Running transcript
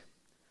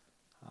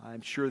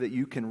I'm sure that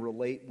you can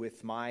relate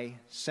with my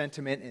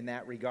sentiment in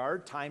that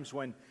regard. Times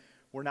when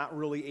we're not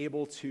really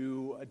able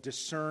to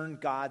discern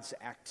God's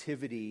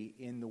activity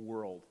in the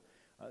world.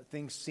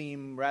 Things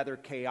seem rather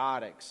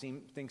chaotic.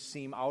 Things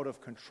seem out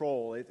of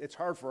control. It's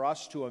hard for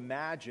us to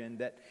imagine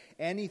that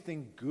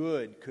anything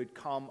good could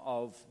come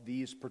of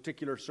these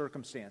particular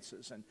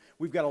circumstances. And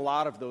we've got a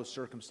lot of those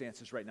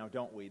circumstances right now,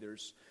 don't we?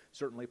 There's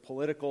certainly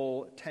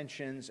political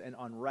tensions and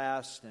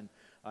unrest,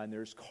 and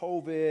there's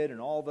COVID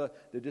and all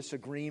the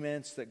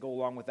disagreements that go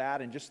along with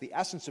that, and just the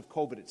essence of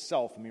COVID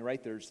itself. I mean,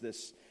 right? There's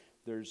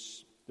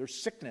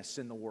sickness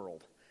in the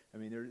world. I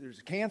mean, there's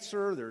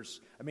cancer,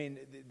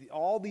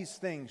 all these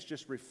things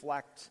just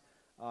reflect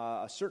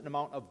a certain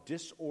amount of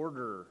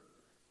disorder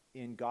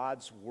in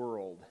God's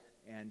world.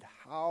 And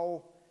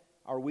how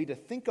are we to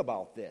think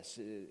about this?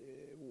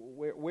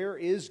 Where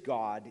is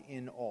God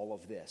in all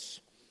of this?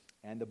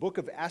 And the book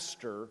of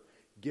Esther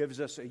gives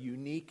us a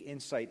unique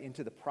insight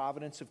into the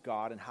providence of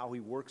God and how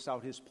He works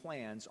out His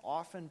plans,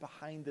 often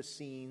behind the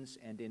scenes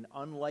and in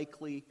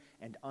unlikely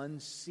and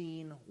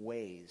unseen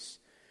ways.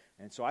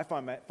 And so I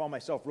found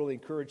myself really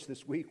encouraged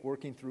this week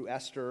working through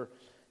Esther.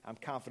 I'm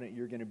confident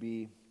you're going to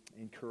be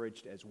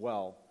encouraged as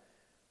well.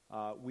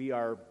 We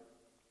are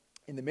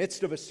in the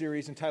midst of a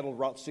series entitled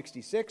Route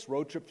 66,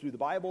 Road Trip Through the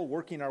Bible,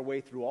 working our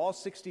way through all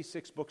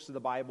 66 books of the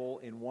Bible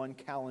in one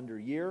calendar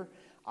year.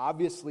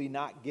 Obviously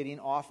not getting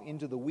off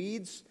into the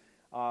weeds,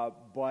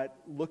 but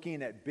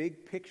looking at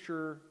big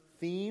picture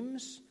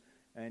themes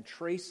and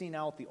tracing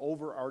out the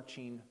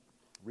overarching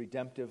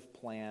redemptive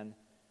plan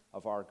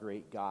of our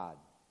great God.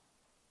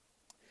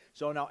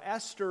 So now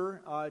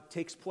Esther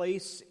takes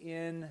place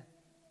in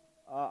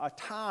a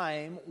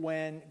time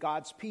when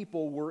God's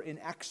people were in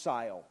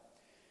exile.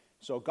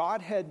 So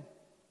God had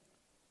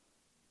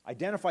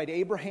identified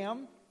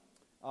Abraham,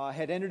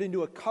 had entered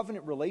into a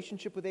covenant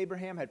relationship with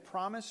Abraham, had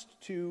promised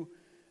to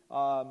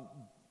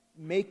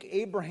make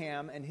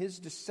Abraham and his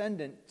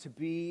descendant to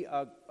be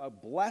a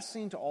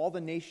blessing to all the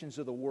nations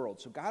of the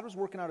world. So God was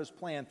working out His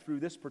plan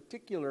through this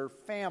particular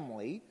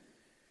family,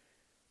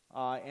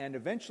 and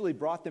eventually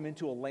brought them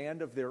into a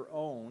land of their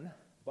own.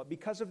 But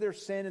because of their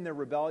sin and their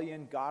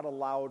rebellion, God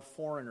allowed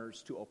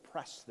foreigners to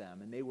oppress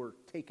them, and they were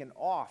taken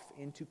off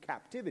into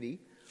captivity,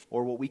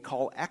 or what we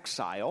call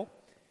exile.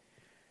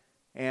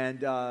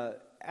 And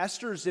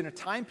Esther's in a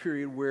time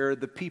period where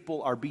the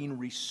people are being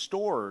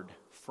restored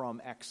from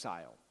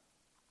exile.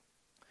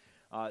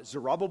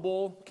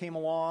 Zerubbabel came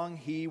along.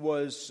 He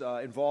was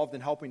involved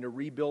in helping to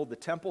rebuild the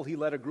temple. He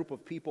led a group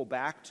of people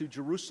back to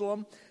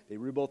Jerusalem. They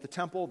rebuilt the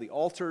temple, the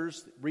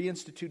altars,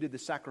 reinstituted the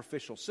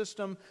sacrificial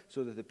system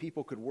so that the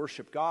people could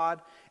worship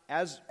God.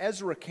 As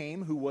Ezra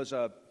came, who was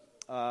a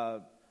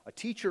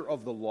teacher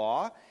of the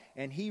law,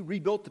 and he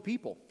rebuilt the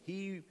people.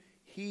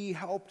 He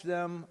helped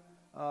them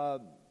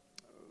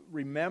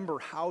remember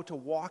how to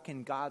walk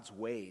in God's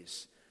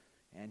ways.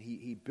 And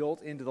he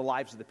built into the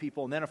lives of the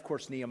people. And then, of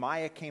course,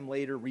 Nehemiah came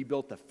later,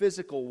 rebuilt the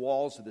physical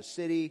walls of the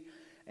city,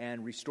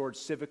 and restored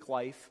civic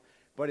life.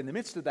 But in the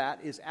midst of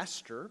that is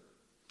Esther.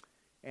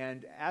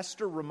 And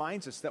Esther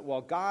reminds us that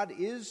while God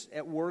is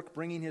at work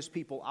bringing His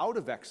people out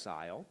of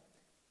exile,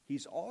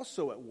 He's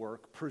also at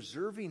work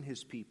preserving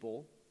His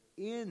people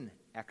in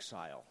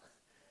exile.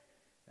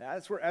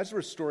 That's where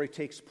Ezra's story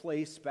takes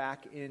place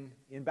back in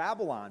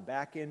Babylon,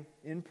 back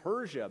in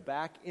Persia,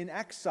 back in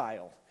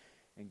exile.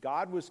 And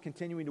God was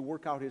continuing to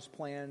work out His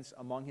plans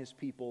among His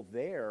people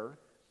there,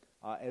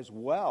 as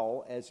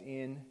well as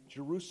in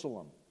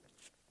Jerusalem.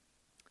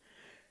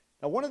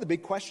 Now, one of the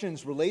big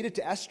questions related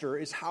to Esther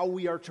is how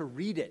we are to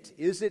read it.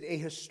 Is it a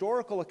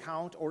historical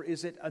account or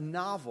is it a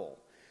novel?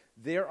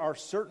 There are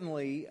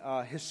certainly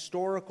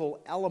historical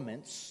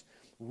elements,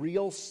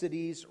 real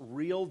cities,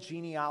 real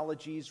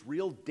genealogies,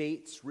 real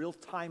dates, real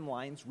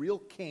timelines, real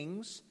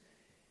kings.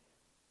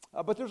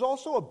 But there's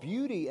also a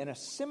beauty and a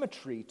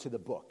symmetry to the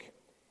book.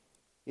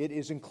 It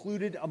is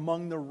included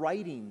among the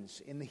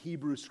writings in the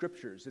Hebrew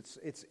Scriptures.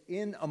 It's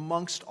in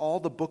amongst all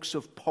the books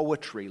of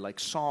poetry, like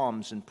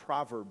Psalms and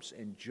Proverbs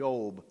and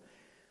Job.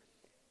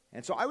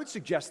 And so I would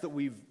suggest that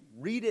we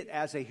read it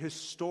as a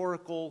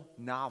historical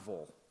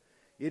novel.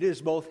 It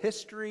is both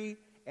history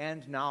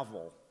and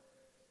novel.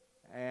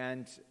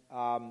 And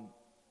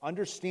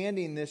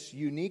understanding this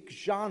unique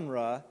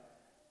genre,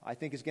 I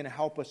think, is going to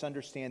help us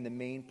understand the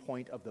main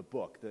point of the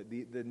book.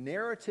 The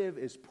narrative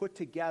is put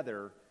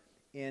together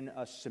in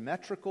a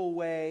symmetrical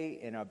way,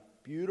 in a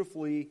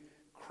beautifully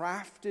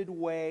crafted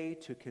way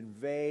to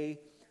convey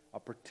a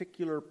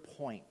particular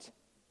point.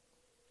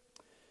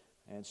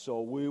 And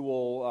so we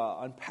will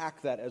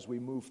unpack that as we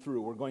move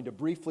through. We're going to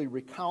briefly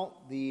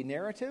recount the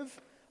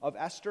narrative of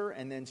Esther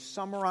and then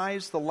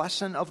summarize the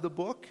lesson of the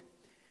book,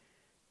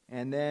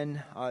 and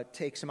then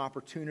take some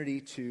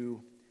opportunity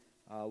to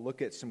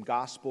look at some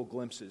gospel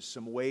glimpses,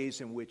 some ways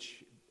in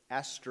which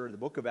Esther, the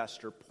book of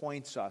Esther,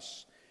 points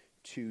us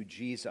to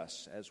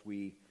Jesus as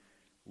we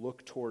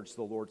look towards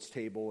the Lord's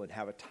table and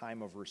have a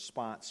time of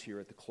response here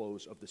at the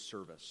close of the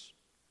service.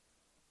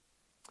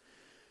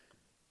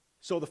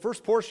 So the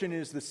first portion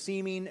is the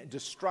seeming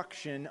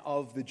destruction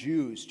of the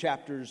Jews,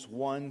 chapters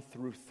 1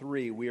 through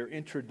 3. We are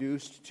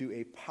introduced to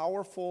a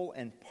powerful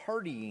and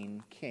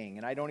partying king.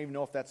 And I don't even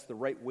know if that's the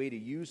right way to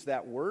use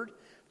that word,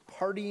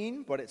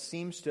 partying, but it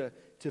seems to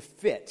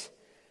fit.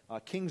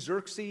 King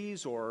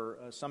Xerxes, or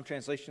some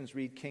translations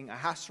read King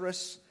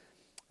Ahasuerus,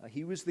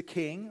 he was the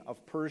king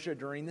of Persia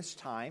during this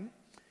time.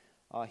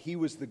 He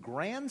was the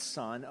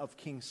grandson of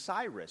King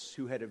Cyrus,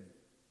 who had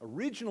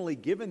originally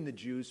given the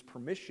Jews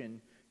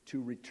permission to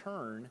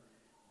return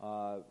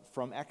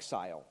from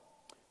exile.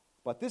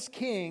 But this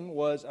king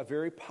was a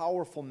very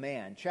powerful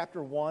man.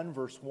 Chapter 1,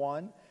 verse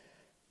 1,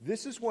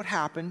 this is what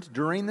happened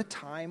during the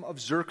time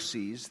of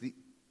Xerxes, the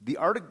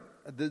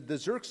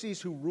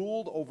Xerxes who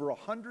ruled over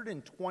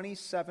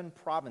 127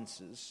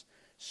 provinces,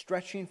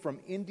 stretching from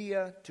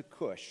India to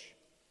Cush.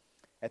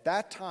 At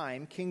that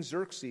time, King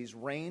Xerxes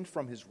reigned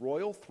from his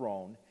royal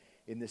throne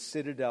in the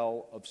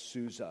citadel of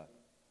Susa.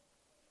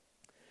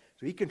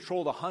 So he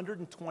controlled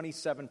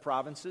 127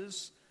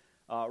 provinces,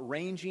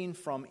 ranging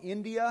from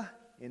India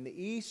in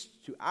the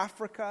east to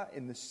Africa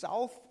in the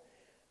south.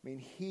 I mean,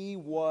 he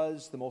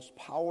was the most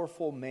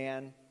powerful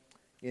man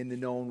in the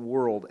known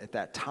world at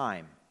that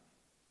time.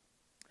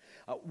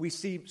 We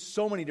see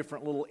so many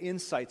different little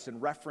insights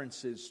and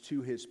references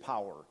to his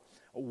power.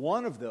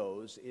 One of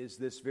those is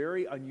this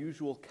very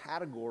unusual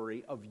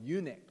category of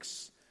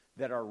eunuchs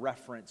that are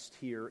referenced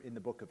here in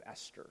the book of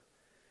Esther.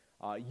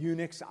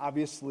 Eunuchs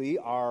obviously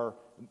are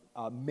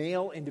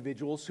male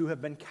individuals who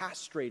have been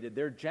castrated.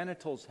 Their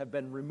genitals have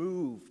been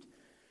removed.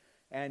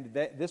 And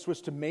this was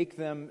to make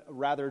them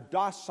rather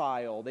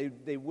docile.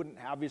 They wouldn't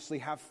obviously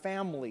have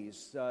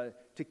families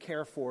to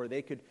care for.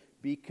 They could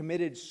be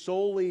committed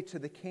solely to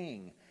the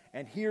king.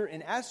 And here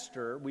in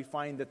Esther, we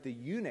find that the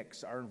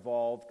eunuchs are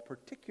involved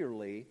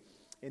particularly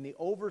in the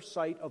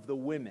oversight of the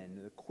women,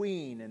 the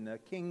queen and the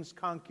king's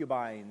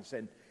concubines,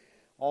 and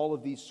all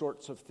of these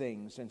sorts of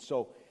things. And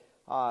so,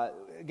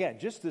 again,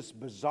 just this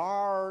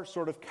bizarre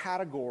sort of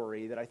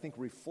category that I think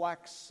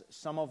reflects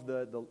some of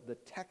the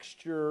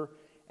texture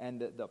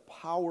and the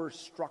power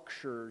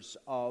structures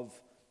of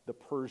the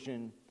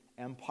Persian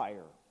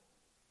Empire.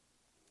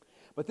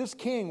 But this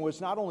king was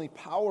not only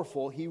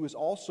powerful, he was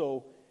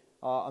also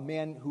a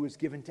man who was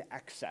given to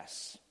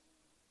excess.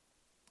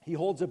 He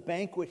holds a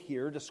banquet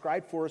here,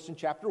 described for us in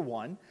chapter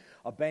 1,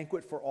 a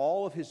banquet for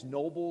all of his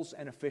nobles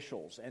and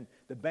officials. And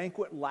the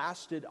banquet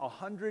lasted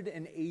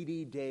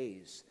 180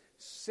 days,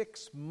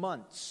 6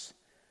 months.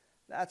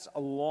 That's a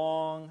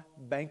long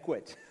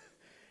banquet.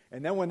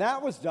 And then when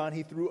that was done,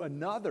 he threw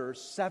another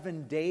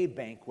 7-day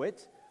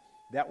banquet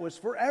that was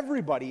for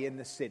everybody in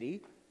the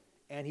city.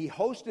 And he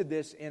hosted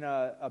this in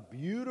a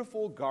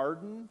beautiful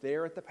garden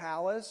there at the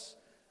palace.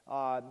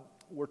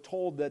 We're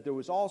told that there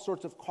was all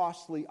sorts of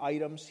costly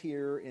items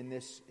here in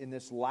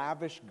this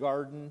lavish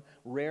garden,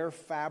 rare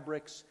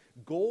fabrics,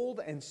 gold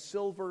and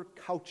silver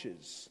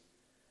couches.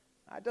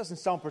 That doesn't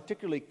sound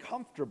particularly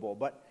comfortable,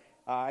 but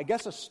I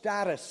guess a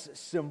status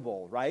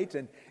symbol, right?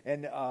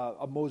 And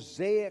a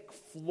mosaic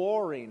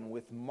flooring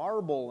with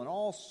marble and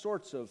all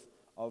sorts of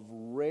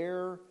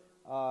rare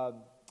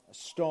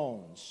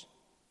stones.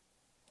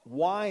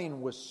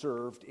 Wine was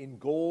served in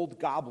gold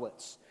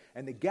goblets,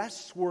 and the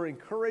guests were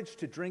encouraged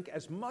to drink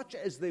as much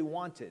as they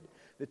wanted.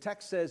 The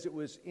text says it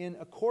was in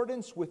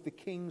accordance with the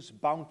king's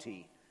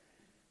bounty.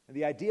 And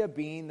the idea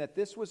being that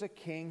this was a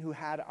king who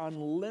had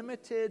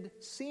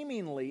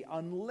seemingly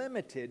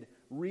unlimited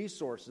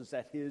resources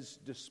at his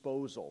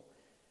disposal.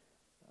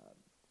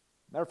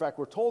 Matter of fact,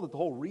 we're told that the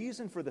whole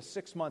reason for the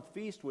 6-month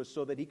feast was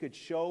so that he could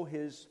show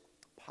his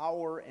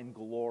power and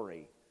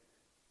glory.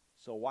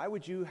 So why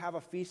would you have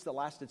a feast that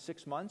lasted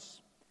 6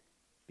 months?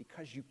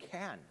 Because you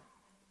can.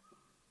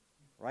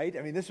 Right?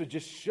 I mean, this would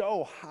just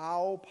show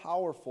how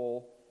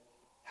powerful,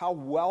 how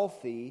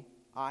wealthy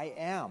I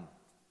am.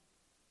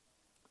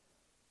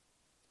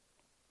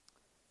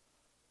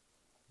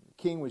 The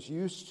king was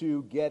used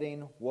to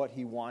getting what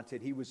he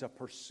wanted. He was a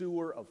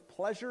pursuer of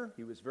pleasure.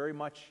 He was very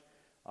much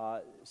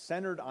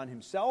centered on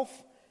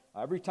himself.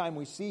 Every time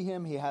we see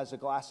him, he has a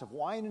glass of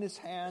wine in his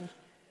hand,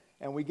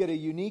 and we get a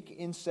unique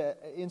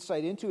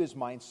insight into his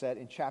mindset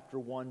in chapter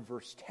 1,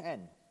 verse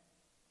 10.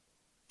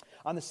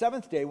 On the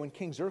 7th day, when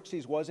King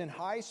Xerxes was in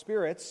high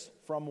spirits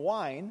from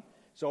wine,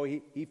 so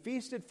he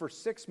feasted for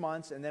 6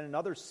 months, and then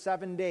another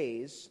 7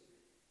 days,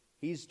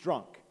 he's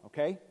drunk,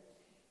 okay?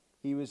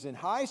 He was in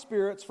high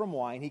spirits from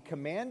wine. He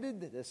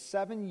commanded the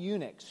 7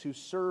 eunuchs who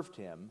served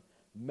him,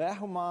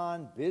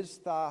 Mehuman,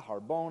 Biztha,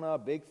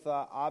 Harbona,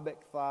 Bigtha,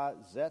 Abictha,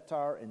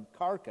 Zetar, and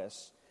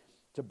Carcass,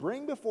 to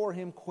bring before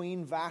him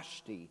Queen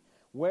Vashti,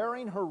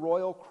 wearing her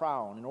royal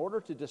crown, in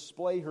order to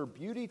display her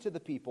beauty to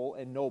the people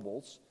and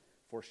nobles,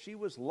 for she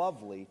was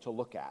lovely to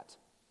look at.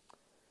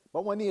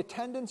 But when the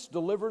attendants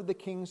delivered the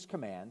king's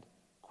command,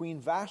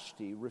 Queen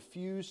Vashti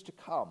refused to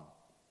come.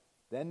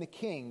 Then the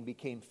king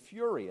became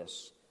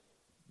furious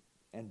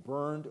and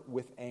burned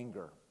with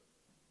anger.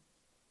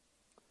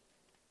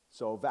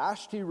 So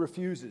Vashti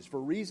refuses for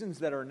reasons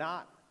that are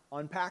not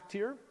unpacked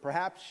here.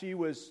 Perhaps she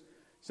was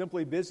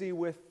simply busy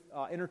with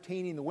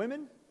entertaining the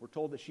women. We're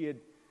told that she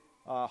had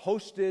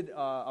hosted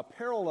a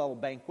parallel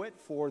banquet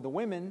for the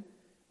women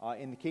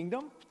in the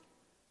kingdom,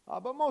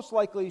 but most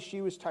likely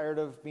she was tired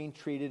of being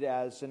treated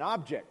as an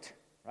object,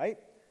 right,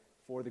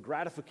 for the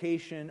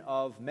gratification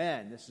of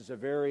men. This is a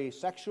very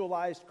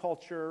sexualized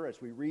culture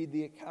as we read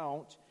the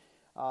account,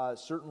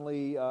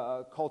 certainly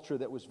a culture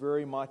that was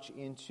very much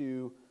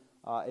into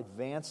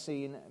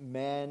advancing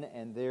men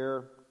and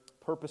their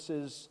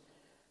purposes.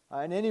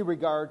 In any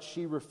regard,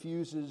 she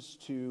refuses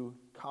to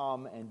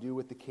come and do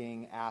what the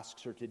king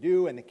asks her to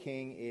do, and the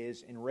king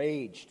is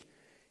enraged.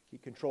 He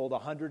controlled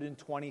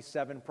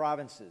 127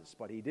 provinces,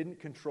 but he didn't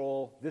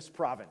control this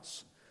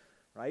province,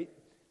 right?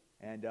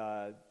 And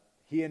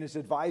he and his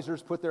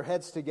advisors put their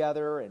heads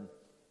together, and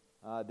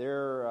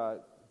they're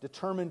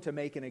determined to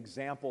make an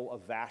example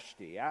of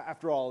Vashti.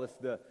 After all,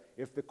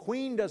 if the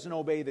queen doesn't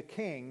obey the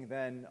king,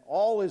 then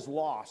all is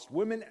lost.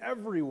 Women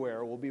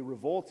everywhere will be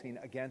revolting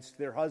against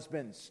their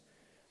husbands.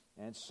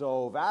 And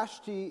so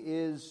Vashti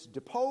is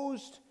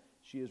deposed.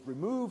 She is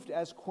removed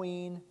as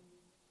queen.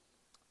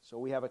 So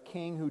we have a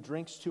king who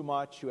drinks too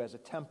much, who has a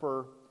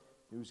temper,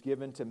 who's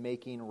given to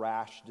making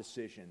rash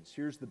decisions.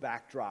 Here's the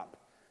backdrop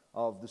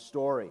of the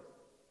story.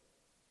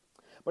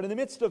 But in the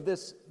midst of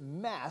this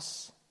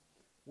mess,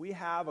 we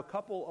have a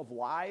couple of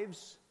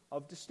lives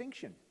of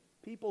distinction,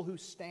 people who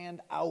stand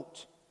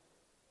out.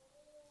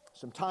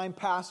 Some time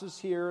passes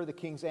here, the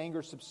king's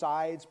anger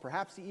subsides,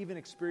 perhaps he even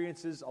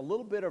experiences a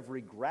little bit of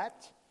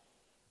regret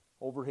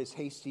over his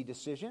hasty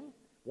decision.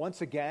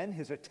 Once again,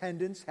 his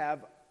attendants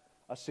have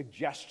a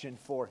suggestion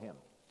for him.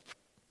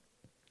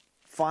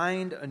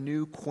 Find a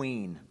new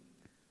queen.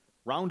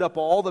 Round up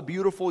all the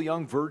beautiful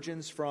young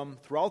virgins from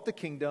throughout the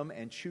kingdom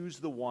and choose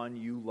the one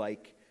you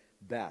like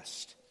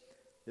best.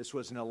 This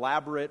was an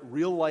elaborate,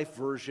 real-life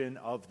version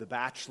of The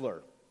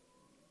Bachelor.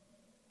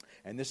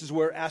 And this is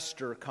where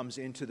Esther comes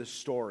into the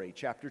story.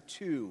 Chapter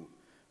 2,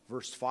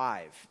 verse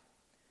 5.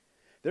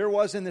 There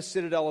was in the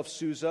citadel of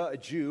Susa a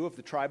Jew of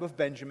the tribe of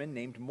Benjamin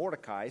named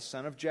Mordecai,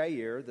 son of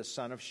Jair, the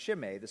son of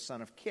Shimei, the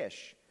son of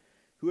Kish,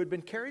 who had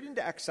been carried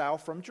into exile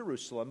from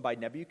Jerusalem by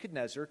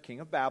Nebuchadnezzar, king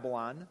of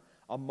Babylon,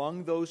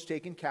 among those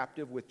taken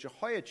captive with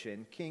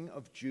Jehoiachin, king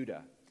of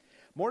Judah.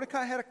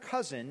 Mordecai had a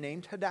cousin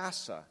named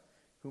Hadassah,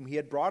 whom he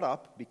had brought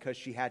up because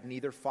she had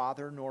neither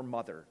father nor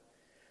mother.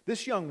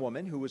 This young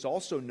woman, who was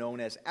also known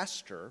as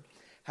Esther,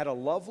 had a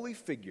lovely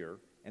figure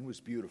and was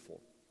beautiful.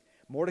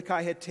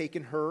 Mordecai had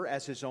taken her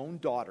as his own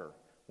daughter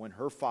when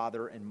her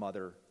father and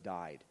mother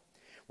died.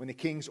 When the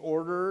king's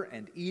order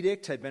and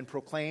edict had been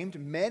proclaimed,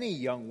 many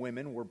young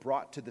women were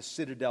brought to the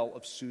citadel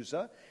of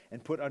Susa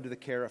and put under the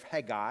care of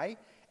Hegai.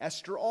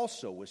 Esther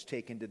also was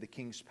taken to the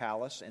king's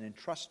palace and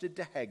entrusted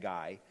to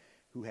Hegai,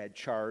 who had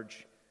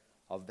charge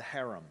of the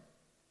harem.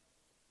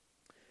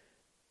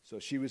 So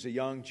she was a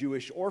young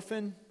Jewish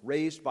orphan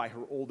raised by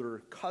her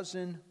older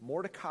cousin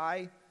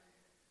Mordecai,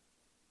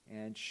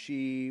 and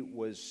she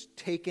was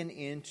taken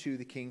into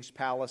the king's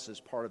palace as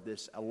part of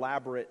this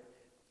elaborate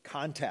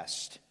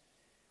contest.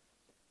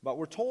 But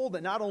we're told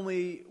that not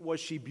only was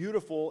she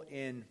beautiful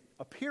in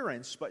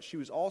appearance, but she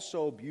was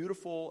also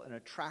beautiful and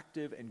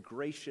attractive and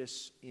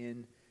gracious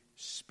in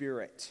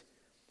spirit.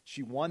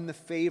 She won the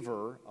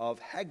favor of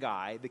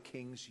Hegai, the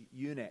king's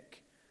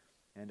eunuch,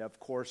 and of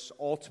course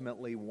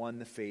ultimately won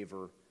the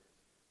favor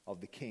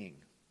of the king.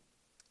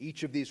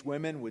 Each of these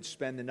women would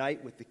spend the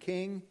night with the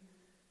king,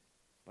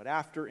 but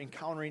after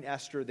encountering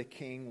Esther, the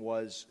king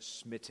was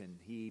smitten.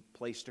 He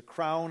placed a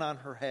crown on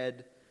her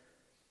head,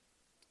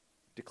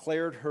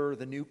 declared her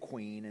the new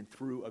queen, and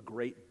threw a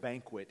great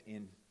banquet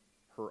in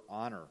her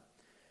honor.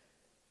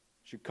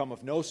 It should come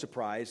of no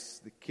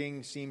surprise, the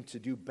king seemed to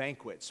do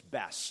banquets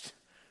best.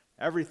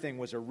 Everything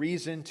was a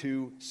reason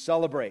to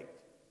celebrate.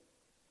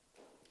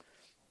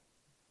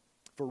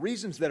 For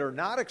reasons that are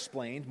not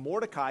explained,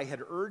 Mordecai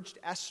had urged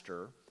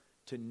Esther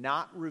to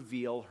not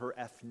reveal her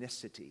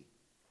ethnicity.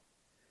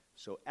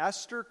 So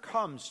Esther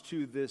comes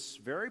to this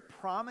very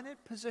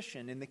prominent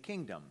position in the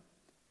kingdom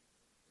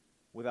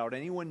without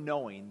anyone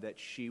knowing that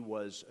she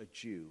was a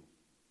Jew.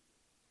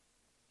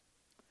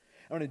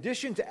 Now, in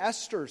addition to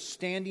Esther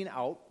standing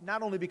out,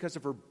 not only because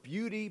of her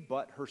beauty,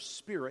 but her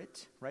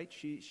spirit, right?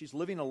 She's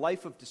living a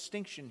life of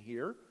distinction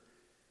here.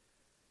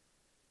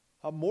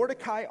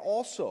 Mordecai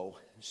also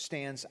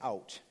stands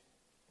out.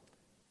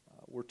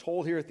 We're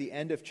told here at the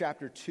end of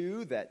chapter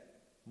 2 that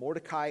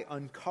Mordecai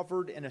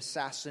uncovered an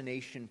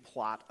assassination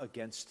plot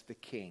against the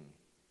king,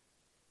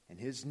 and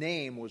his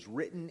name was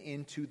written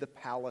into the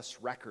palace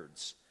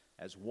records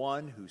as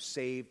one who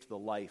saved the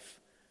life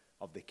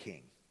of the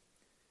king.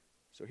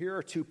 So here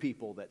are two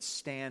people that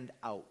stand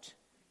out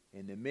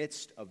in the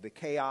midst of the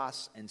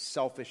chaos and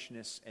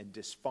selfishness and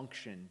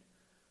dysfunction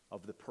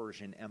of the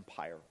Persian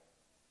Empire.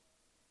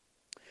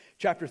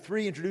 Chapter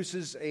 3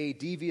 introduces a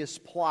devious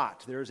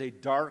plot. There's a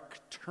dark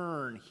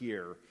turn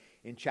here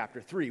in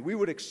chapter 3. We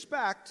would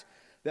expect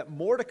that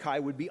Mordecai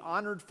would be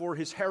honored for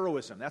his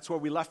heroism. That's where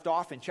we left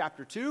off in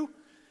chapter 2.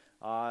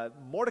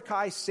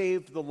 Mordecai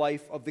saved the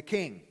life of the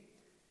king.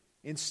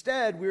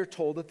 Instead, we are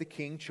told that the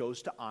king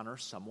chose to honor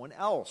someone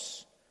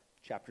else.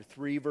 Chapter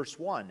 3, verse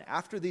 1.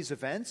 After these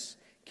events,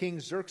 King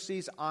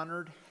Xerxes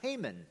honored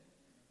Haman,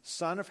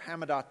 son of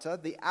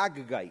Hammedatha, the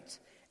Agagite,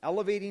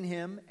 elevating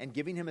him and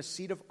giving him a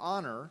seat of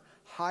honor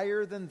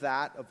higher than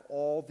that of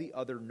all the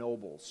other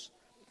nobles.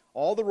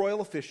 All the royal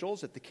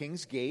officials at the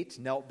king's gate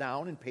knelt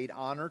down and paid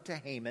honor to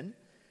Haman,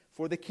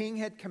 for the king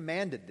had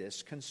commanded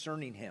this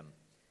concerning him.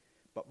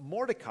 But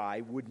Mordecai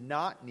would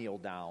not kneel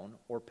down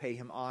or pay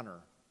him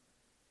honor.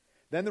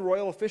 Then the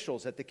royal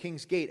officials at the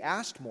king's gate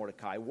asked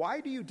Mordecai,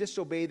 "Why do you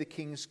disobey the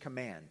king's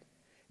command?"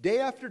 Day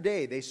after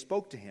day they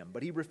spoke to him,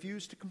 but he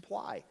refused to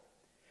comply.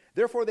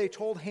 Therefore they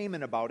told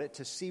Haman about it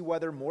to see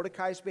whether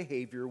Mordecai's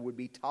behavior would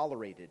be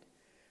tolerated,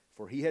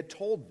 for he had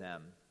told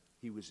them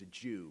he was a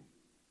Jew.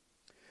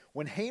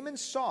 When Haman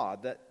saw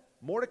that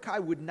Mordecai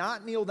would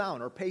not kneel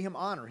down or pay him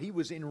honor, he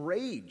was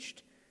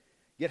enraged.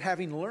 Yet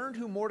having learned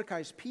who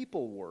Mordecai's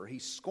people were, he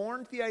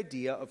scorned the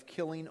idea of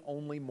killing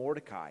only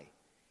Mordecai.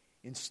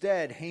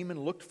 Instead,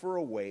 Haman looked for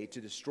a way to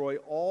destroy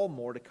all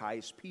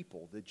Mordecai's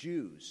people, the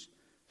Jews,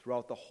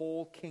 throughout the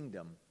whole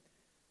kingdom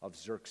of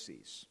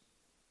Xerxes.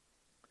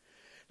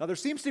 Now, there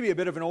seems to be a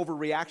bit of an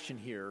overreaction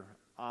here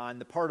on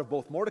the part of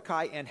both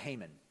Mordecai and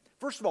Haman.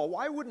 First of all,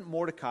 why wouldn't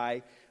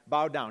Mordecai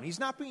bow down? He's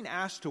not being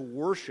asked to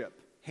worship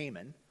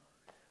Haman.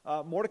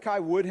 Mordecai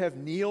would have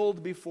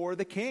kneeled before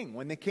the king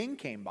when the king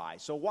came by.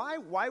 So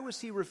why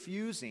was he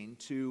refusing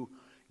to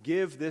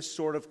give this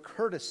sort of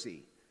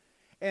courtesy?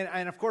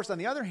 And of course, on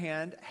the other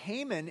hand,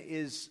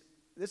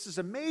 this is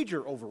a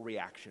major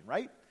overreaction,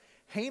 right?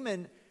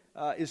 Haman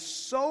is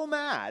so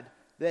mad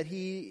that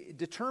he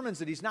determines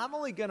that he's not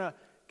only going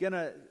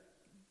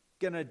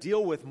to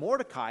deal with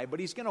Mordecai,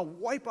 but he's going to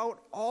wipe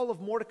out all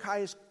of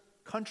Mordecai's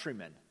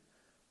countrymen.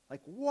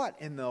 Like,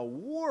 what in the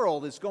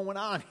world is going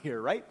on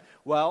here, right?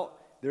 Well,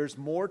 there's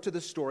more to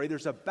the story.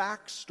 There's a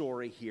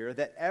backstory here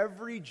that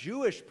every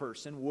Jewish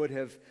person would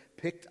have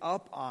picked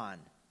up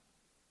on.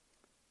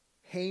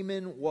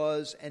 Haman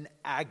was an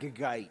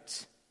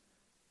Agagite.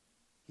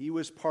 He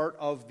was part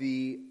of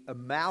the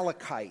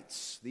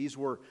Amalekites. These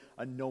were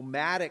a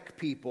nomadic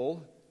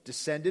people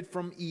descended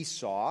from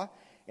Esau,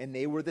 and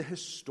they were the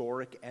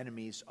historic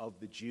enemies of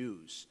the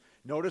Jews.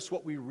 Notice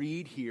what we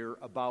read here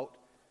about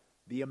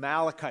the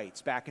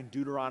Amalekites back in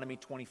Deuteronomy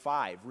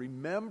 25.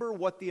 Remember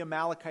what the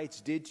Amalekites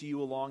did to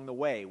you along the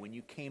way when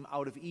you came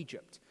out of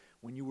Egypt,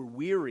 when you were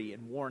weary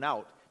and worn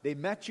out. They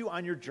met you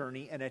on your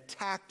journey and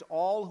attacked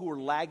all who were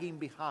lagging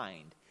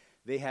behind.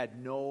 They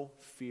had no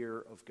fear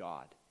of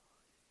God.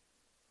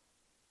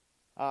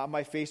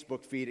 My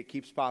Facebook feed, it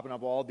keeps popping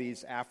up all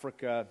these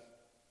Africa,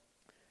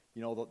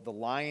 the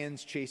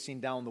lions chasing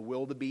down the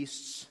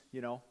wildebeests,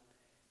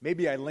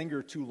 Maybe I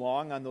linger too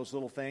long on those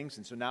little things,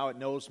 and so now it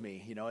knows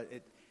me,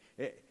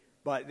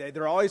 But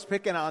they're always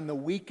picking on the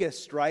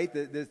weakest, right?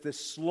 The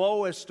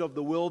slowest of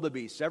the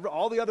wildebeests.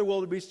 All the other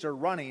wildebeests are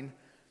running,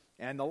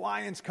 and the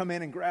lions come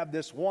in and grab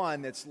this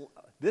one.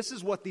 This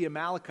is what the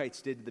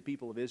Amalekites did to the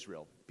people of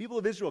Israel. The people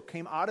of Israel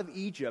came out of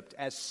Egypt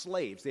as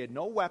slaves. They had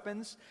no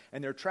weapons,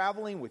 and they're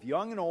traveling with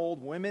young and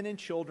old, women and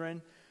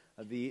children,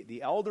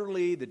 the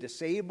elderly, the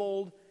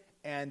disabled,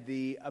 and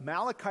the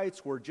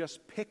Amalekites were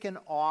just picking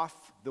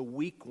off the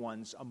weak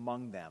ones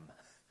among them.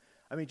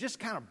 I mean, just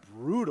kind of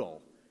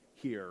brutal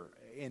here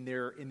in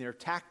their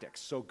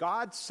tactics. So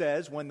God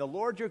says, when the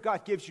Lord your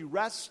God gives you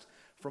rest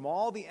from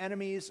all the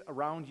enemies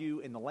around you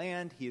in the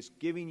land he is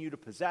giving you to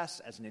possess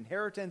as an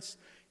inheritance,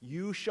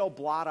 you shall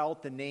blot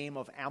out the name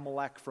of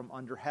Amalek from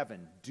under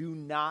heaven. Do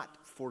not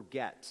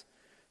forget.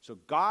 So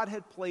God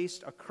had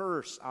placed a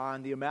curse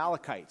on the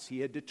Amalekites. He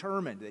had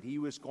determined that he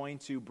was going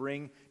to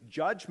bring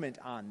judgment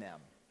on them,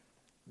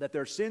 that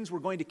their sins were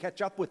going to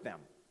catch up with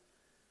them.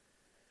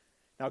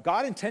 Now,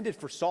 God intended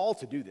for Saul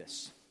to do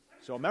this.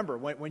 So remember,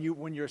 when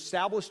you're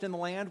established in the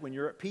land, when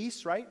you're at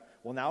peace, right?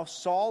 Well, now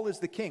Saul is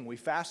the king. We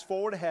fast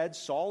forward ahead.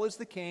 Saul is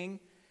the king.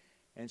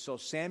 And so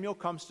Samuel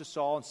comes to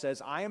Saul and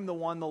says, I am the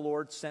one the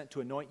Lord sent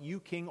to anoint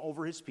you king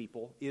over his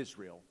people,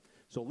 Israel.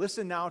 So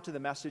listen now to the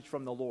message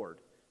from the Lord.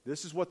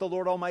 This is what the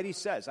Lord Almighty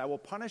says. I will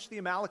punish the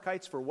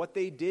Amalekites for what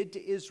they did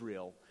to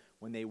Israel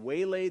when they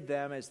waylaid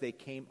them as they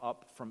came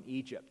up from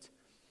Egypt.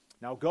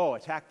 Now go,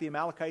 attack the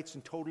Amalekites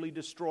and totally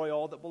destroy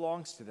all that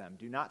belongs to them.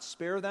 Do not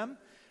spare them.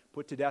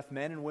 Put to death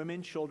men and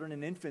women, children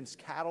and infants,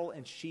 cattle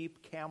and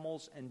sheep,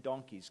 camels and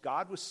donkeys.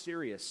 God was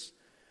serious.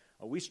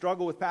 We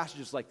struggle with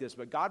passages like this,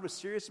 but God was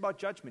serious about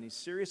judgment. He's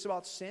serious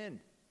about sin.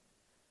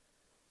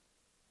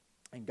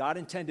 And God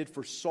intended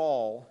for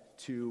Saul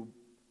to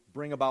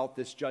bring about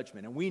this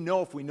judgment. And we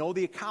know, if we know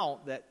the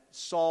account, that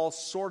Saul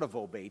sort of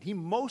obeyed. He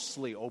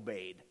mostly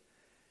obeyed.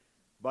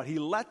 But he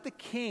let the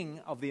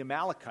king of the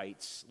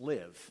Amalekites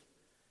live.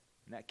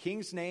 And that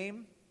king's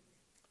name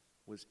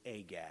was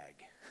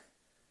Agag.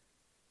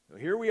 So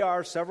here we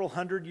are several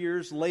hundred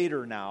years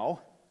later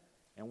now,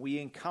 and we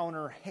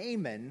encounter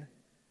Haman,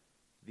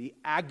 the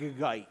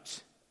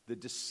Agagite, the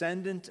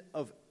descendant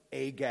of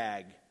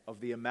Agag, of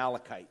the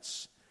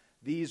Amalekites.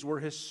 These were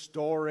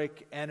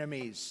historic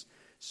enemies.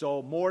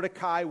 So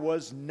Mordecai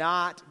was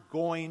not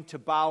going to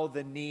bow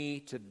the knee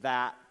to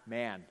that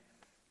man.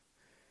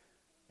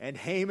 And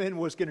Haman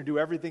was going to do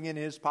everything in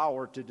his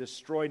power to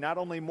destroy not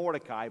only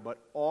Mordecai, but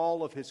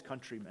all of his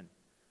countrymen.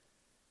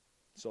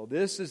 So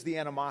this is the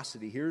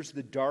animosity. Here's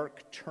the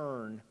dark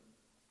turn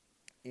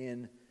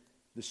in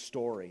the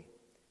story.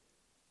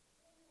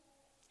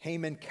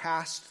 Haman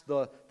cast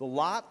the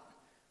lot,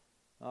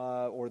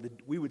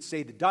 we would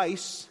say the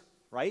dice,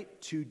 right,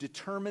 to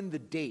determine the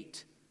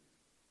date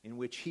in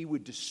which he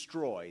would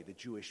destroy the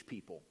Jewish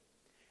people.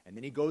 And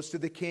then he goes to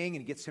the king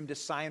and gets him to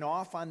sign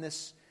off on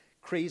this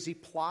crazy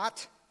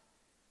plot.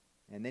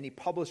 And then he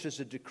publishes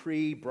a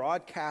decree,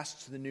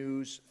 broadcasts the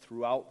news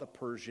throughout the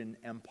Persian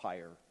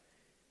Empire.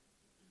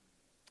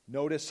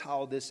 Notice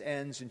how this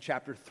ends in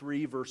chapter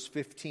 3, verse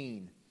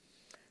 15.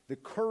 The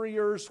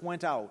couriers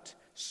went out,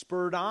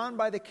 spurred on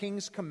by the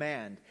king's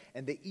command,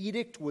 and the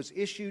edict was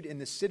issued in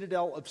the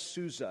citadel of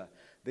Susa.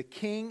 The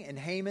king and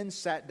Haman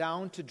sat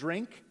down to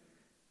drink,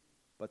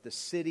 but the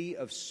city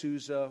of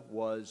Susa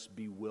was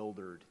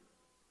bewildered.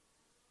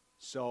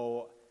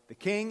 So the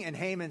king and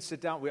Haman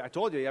sit down. I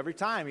told you, every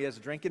time he has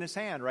a drink in his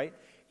hand, right?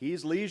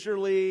 He's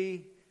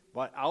leisurely,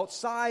 but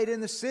outside in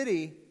the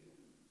city,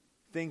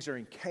 things are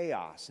in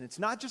chaos. And it's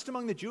not just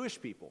among the Jewish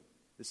people.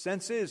 The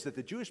sense is that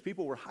the Jewish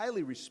people were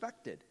highly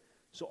respected.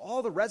 So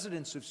all the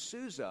residents of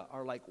Susa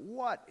are like,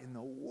 what in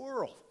the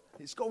world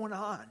is going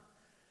on?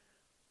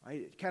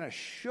 Right? It kind of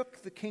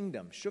shook the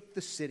kingdom, shook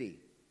the city.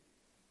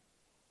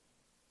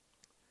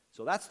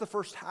 So that's the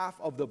first half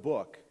of the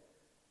book.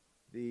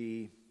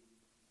 The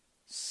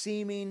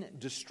seeming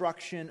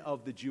destruction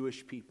of the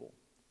Jewish people.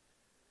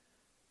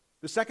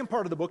 The second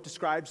part of the book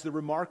describes the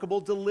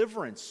remarkable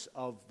deliverance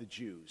of the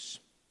Jews.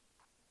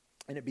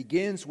 And it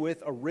begins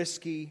with a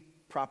risky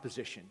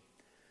proposition.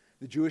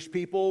 The Jewish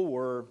people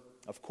were,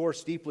 of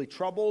course, deeply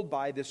troubled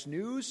by this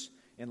news.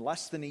 In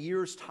less than a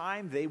year's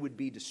time, they would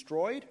be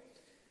destroyed.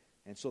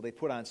 And so they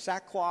put on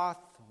sackcloth,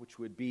 which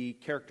would be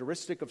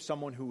characteristic of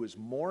someone who was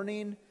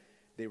mourning.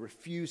 They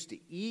refused to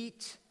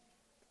eat.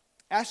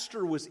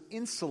 Esther was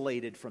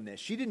insulated from this.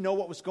 She didn't know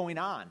what was going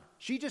on.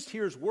 She just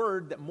hears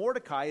word that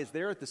Mordecai is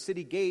there at the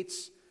city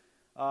gates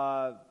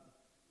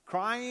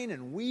crying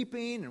and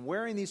weeping and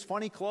wearing these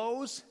funny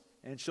clothes.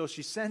 And so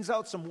she sends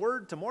out some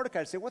word to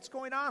Mordecai to say, what's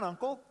going on,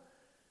 uncle?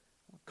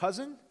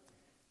 Cousin?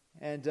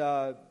 And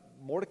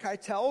Mordecai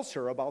tells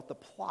her about the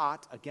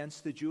plot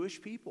against the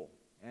Jewish people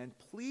and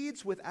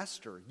pleads with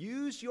Esther,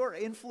 use your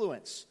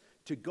influence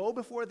to go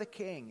before the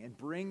king and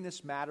bring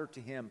this matter to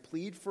him.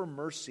 Plead for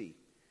mercy.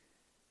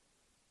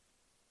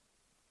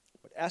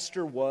 But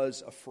Esther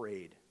was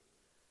afraid.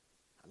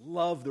 I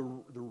love the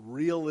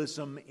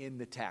realism in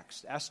the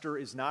text. Esther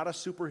is not a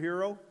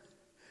superhero.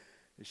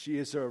 She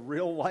is a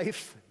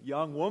real-life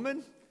young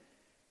woman.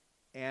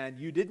 And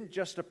you didn't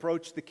just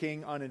approach the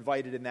king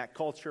uninvited in that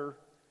culture.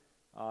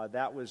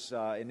 That was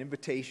an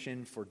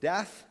invitation for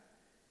death.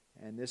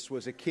 And this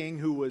was a king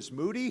who was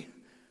moody,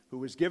 who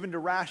was given to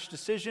rash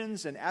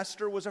decisions, and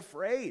Esther was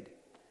afraid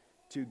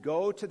to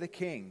go to the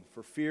king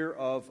for fear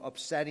of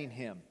upsetting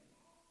him.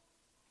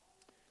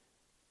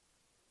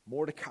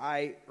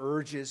 Mordecai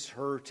urges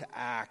her to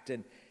act,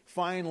 and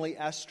finally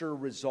Esther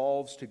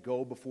resolves to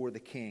go before the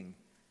king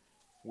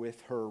with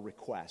her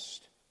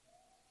request.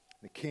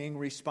 The king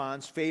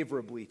responds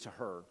favorably to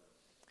her,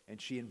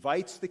 and she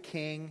invites the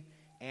king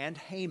and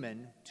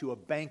Haman to a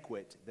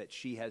banquet that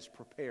she has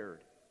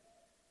prepared.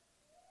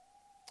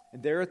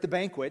 And there at the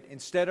banquet,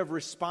 instead of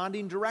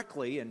responding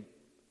directly and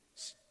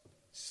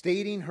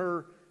stating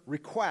her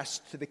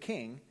request to the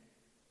king,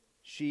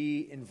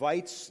 she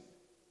invites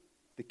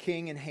the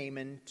king and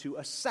Haman to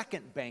a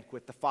second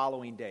banquet the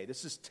following day.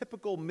 This is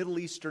typical Middle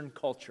Eastern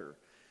culture.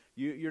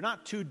 You're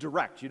not too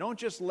direct. You don't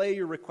just lay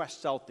your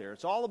requests out there.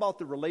 It's all about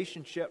the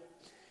relationship.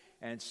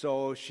 And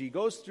so she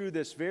goes through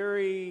this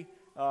very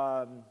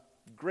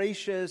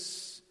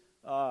gracious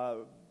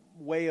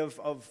way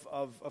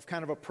of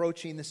kind of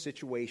approaching the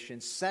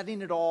situation,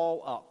 setting it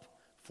all up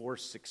for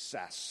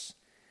success.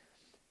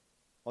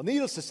 Well,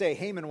 needless to say,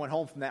 Haman went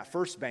home from that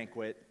first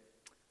banquet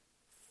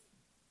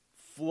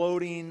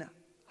floating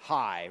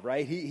high,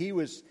 right? He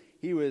was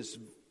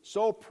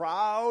so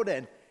proud,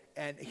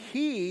 and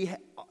he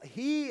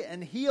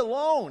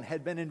alone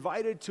had been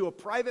invited to a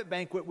private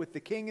banquet with the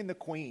king and the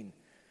queen.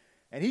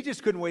 And he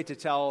just couldn't wait to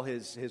tell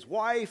his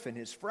wife and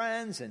his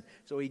friends, and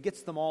so he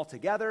gets them all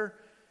together.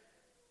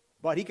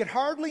 But he could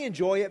hardly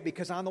enjoy it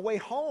because on the way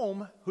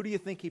home, who do you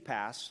think he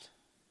passed?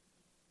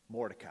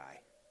 Mordecai.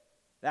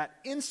 That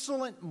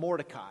insolent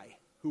Mordecai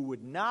who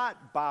would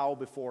not bow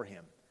before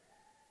him.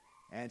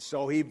 And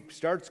so he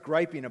starts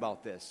griping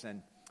about this.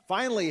 And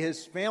finally,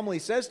 his family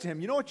says to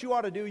him, you know what you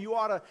ought to do? You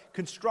ought to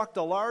construct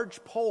a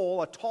large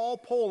pole, a tall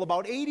pole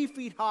about 80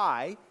 feet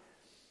high,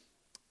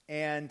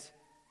 and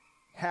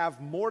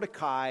have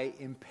Mordecai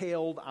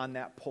impaled on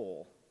that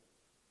pole.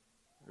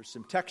 There's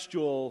some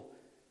textual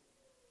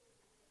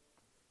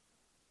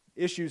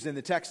issues in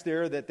the text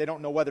there that they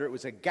don't know whether it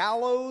was a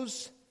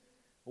gallows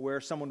where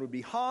someone would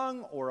be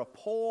hung or a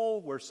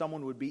pole where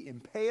someone would be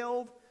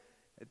impaled.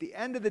 At the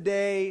end of the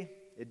day,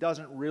 it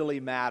doesn't really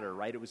matter,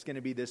 right? It was going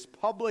to be this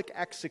public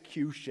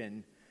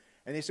execution.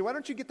 And they said, why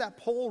don't you get that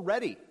pole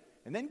ready?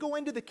 and then go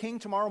into the king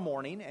tomorrow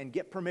morning and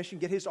get permission,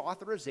 get his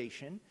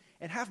authorization,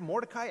 and have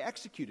Mordecai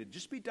executed.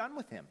 Just be done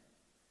with him.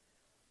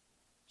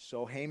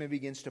 So Haman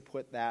begins to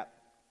put that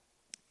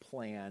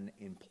plan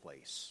in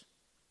place.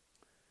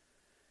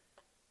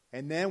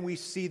 And then we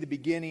see the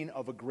beginning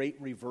of a great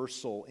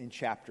reversal in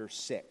chapter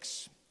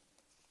 6.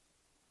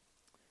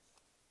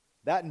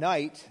 That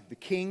night, the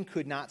king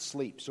could not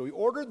sleep, so he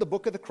ordered the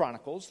book of the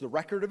Chronicles, the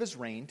record of his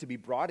reign, to be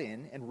brought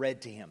in and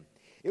read to him.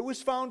 It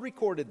was found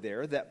recorded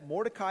there that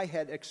Mordecai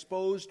had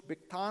exposed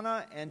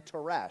Bigthana and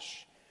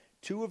Teresh,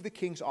 two of the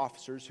king's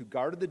officers who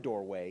guarded the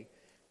doorway,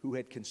 who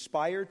had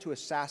conspired to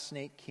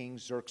assassinate King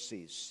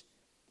Xerxes.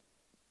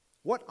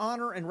 What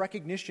honor and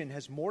recognition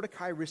has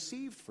Mordecai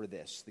received for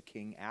this? The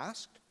king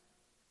asked.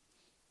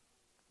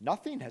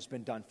 Nothing has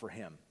been done for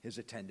him, his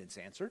attendants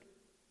answered.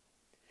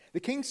 The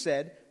king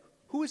said,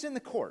 who is in the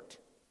court?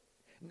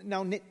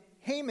 Now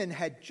Haman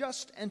had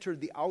just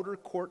entered the outer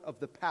court of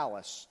the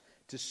palace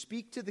to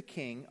speak to the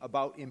king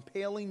about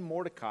impaling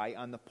Mordecai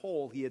on the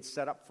pole he had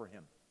set up for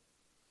him.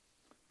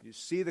 You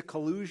see the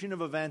collusion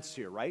of events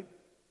here, right?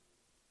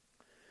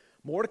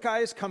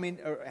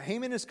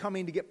 Haman is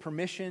coming to get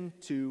permission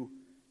to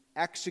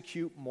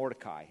execute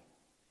Mordecai.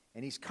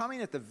 And he's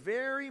coming at the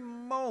very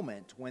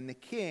moment when the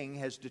king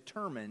has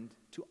determined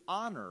to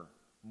honor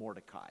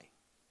Mordecai.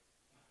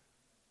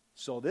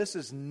 So this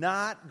is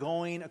not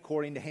going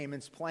according to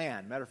Haman's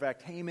plan. Matter of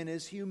fact, Haman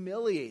is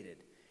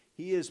humiliated.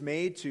 He is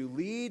made to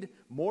lead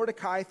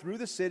Mordecai through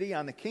the city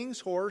on the king's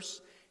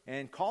horse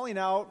and calling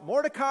out,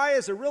 Mordecai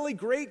is a really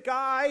great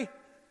guy.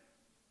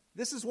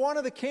 This is one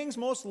of the king's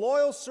most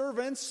loyal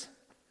servants.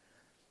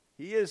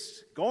 He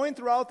is going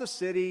throughout the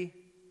city,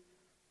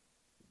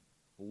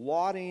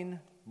 lauding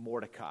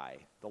Mordecai,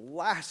 the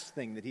last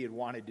thing that he had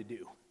wanted to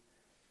do.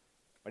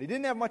 But he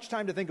didn't have much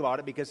time to think about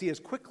it because he is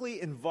quickly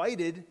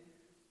invited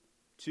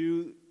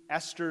to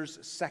Esther's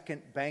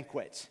second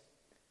banquet.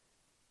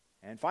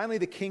 And finally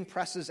the king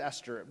presses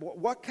Esther,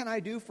 what can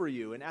I do for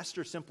you? And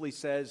Esther simply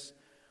says,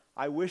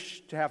 I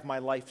wish to have my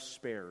life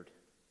spared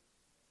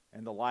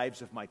and the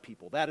lives of my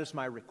people. That is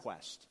my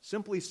request.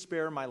 Simply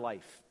spare my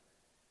life.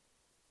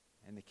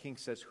 And the king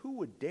says, who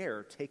would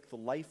dare take the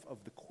life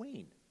of the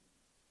queen?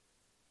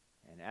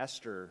 And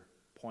Esther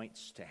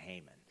points to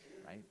Haman,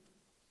 right?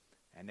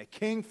 And the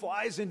king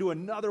flies into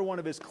another one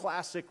of his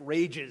classic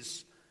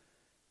rages.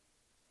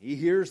 He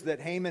hears that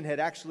Haman had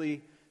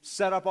actually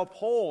set up a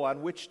pole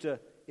on which to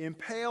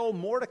impale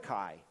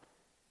Mordecai.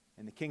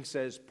 And the king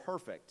says,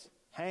 perfect.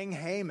 Hang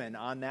Haman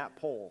on that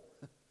pole.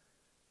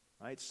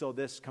 Right? So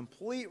this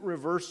complete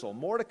reversal.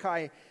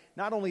 Mordecai,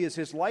 not only is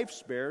his life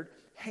spared,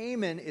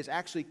 Haman is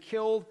actually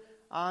killed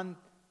on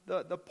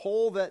the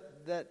pole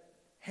that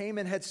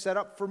Haman had set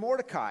up for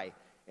Mordecai.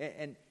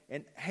 And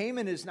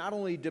Haman is not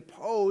only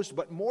deposed,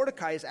 but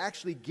Mordecai is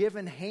actually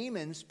given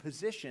Haman's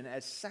position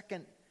as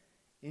second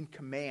in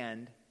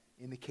command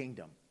in the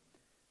kingdom.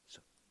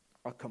 So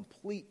a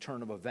complete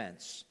turn of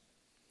events.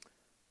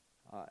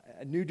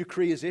 A new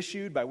decree is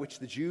issued by which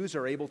the Jews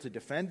are able to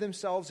defend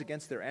themselves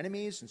against their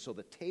enemies, and so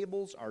the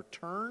tables are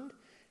turned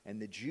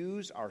and the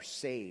Jews are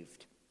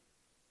saved.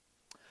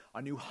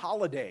 A new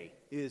holiday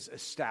is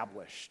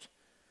established.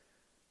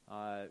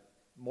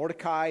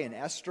 Mordecai and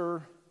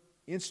Esther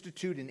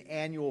institute an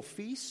annual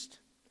feast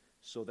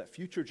so that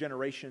future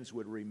generations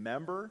would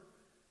remember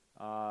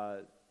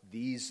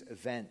these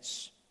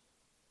events.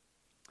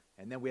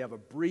 And then we have a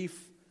brief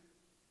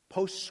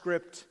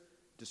postscript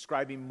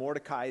describing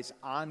Mordecai's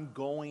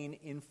ongoing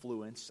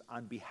influence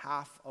on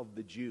behalf of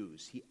the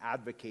Jews. He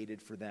advocated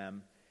for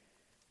them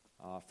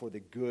for the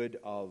good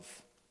of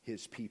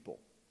his people.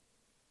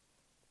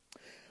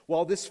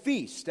 Well, this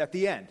feast at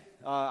the end,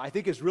 I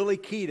think is really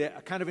key to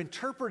kind of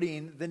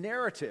interpreting the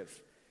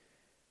narrative.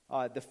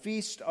 The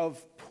Feast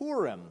of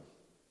Purim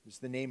is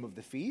the name of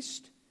the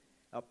feast.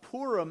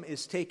 Purim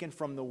is taken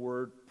from the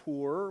word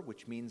pur,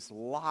 which means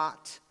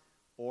lot,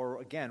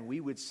 or again, we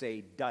would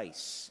say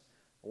dice.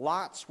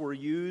 Lots were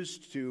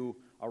used to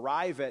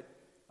arrive at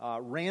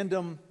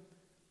random,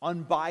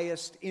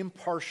 unbiased,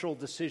 impartial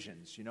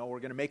decisions. You know, we're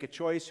going to make a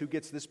choice. Who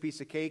gets this piece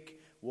of cake?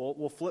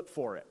 We'll flip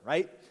for it,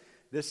 right?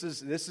 This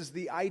is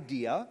the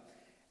idea.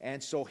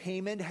 And so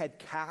Haman had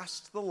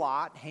cast the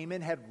lot.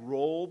 Haman had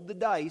rolled the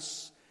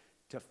dice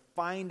to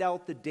find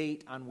out the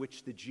date on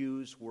which the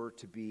Jews were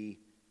to be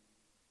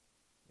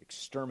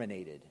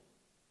exterminated.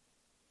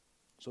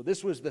 So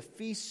this was the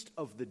Feast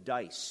of the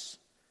Dice,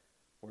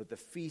 or the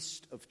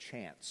Feast of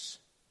Chance.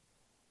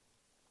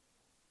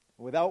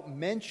 Without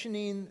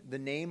mentioning the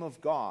name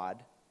of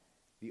God,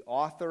 the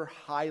author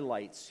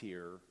highlights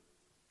here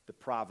the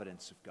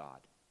providence of God.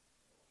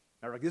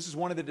 Now, this is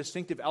one of the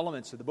distinctive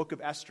elements of the book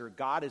of Esther.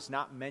 God is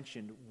not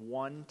mentioned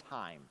one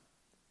time.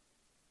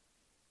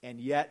 And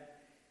yet,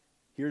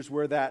 here's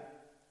where that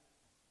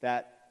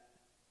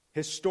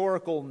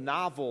historical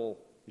novel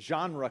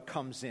genre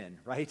comes in,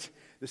 right?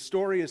 The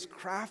story is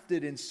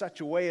crafted in such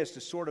a way as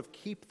to sort of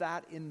keep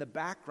that in the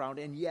background,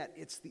 and yet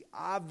it's the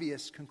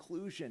obvious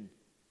conclusion.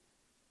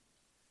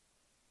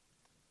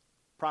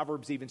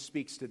 Proverbs even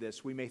speaks to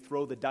this. We may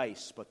throw the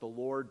dice, but the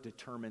Lord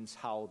determines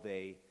how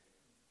they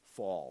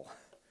fall.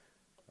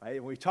 Right?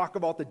 When we talk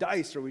about the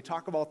dice or we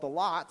talk about the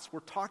lots, we're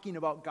talking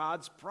about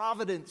God's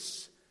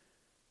providence.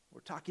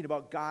 We're talking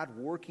about God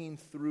working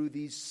through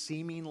these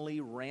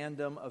seemingly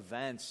random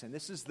events. And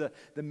this is the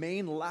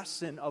main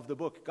lesson of the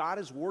book. God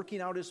is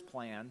working out his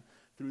plan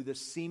through the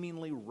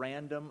seemingly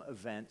random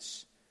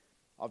events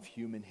of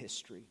human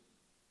history.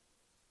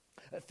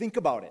 Think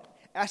about it.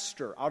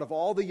 Esther, out of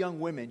all the young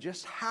women,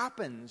 just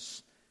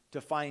happens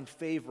to find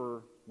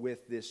favor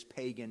with this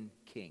pagan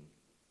king.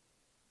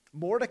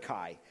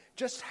 Mordecai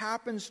just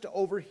happens to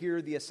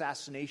overhear the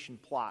assassination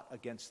plot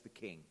against the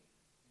king.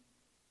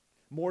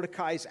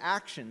 Mordecai's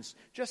actions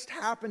just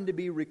happen to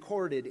be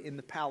recorded in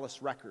the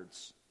palace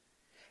records.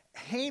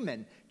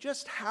 Haman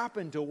just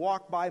happened to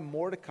walk by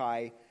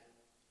Mordecai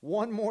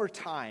one more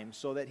time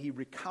so that he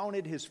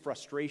recounted his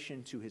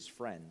frustration to his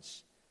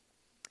friends.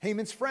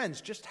 Haman's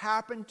friends just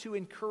happened to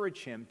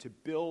encourage him to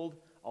build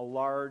a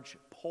large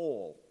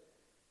pole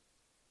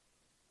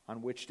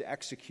on which to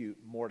execute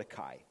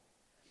Mordecai.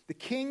 The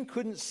king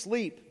couldn't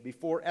sleep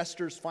before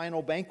Esther's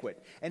final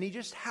banquet, and he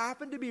just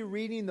happened to be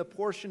reading the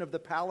portion of the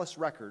palace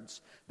records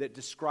that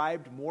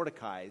described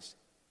Mordecai's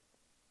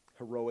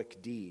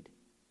heroic deed.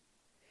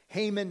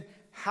 Haman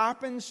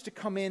happens to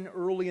come in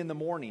early in the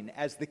morning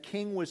as the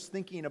king was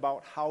thinking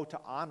about how to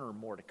honor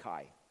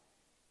Mordecai.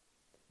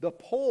 The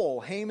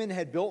pole Haman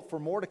had built for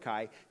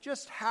Mordecai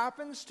just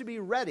happens to be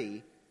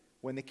ready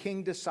when the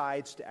king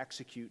decides to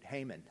execute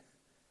Haman.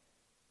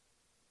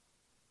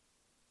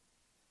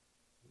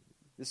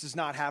 This is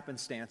not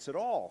happenstance at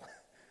all.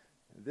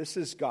 This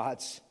is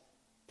God's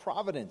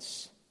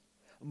providence.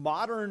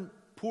 Modern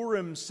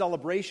Purim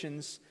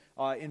celebrations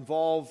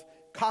involve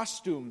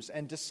costumes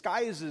and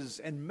disguises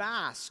and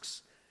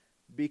masks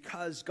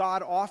because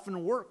God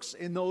often works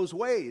in those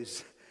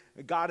ways.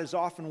 God is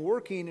often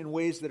working in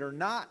ways that are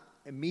not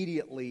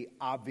immediately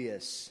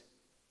obvious.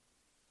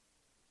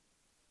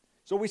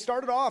 So we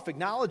started off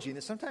acknowledging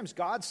that sometimes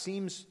God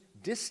seems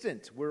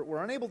distant.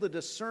 We're unable to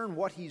discern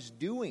what he's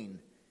doing.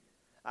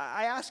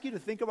 I ask you to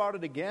think about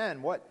it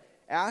again. What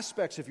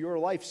aspects of your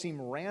life seem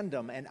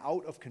random and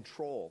out of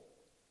control?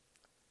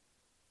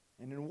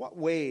 And in what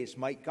ways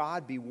might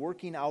God be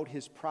working out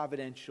his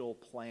providential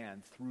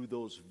plan through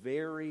those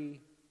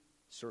very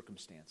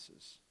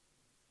circumstances?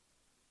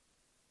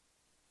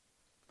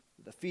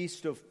 The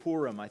Feast of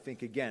Purim, I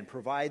think, again,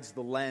 provides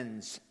the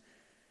lens.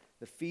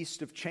 The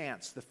Feast of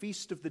Chance, the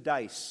Feast of the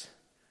Dice,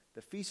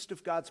 the Feast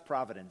of God's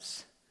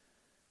Providence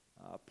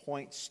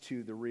points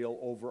to the real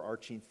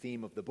overarching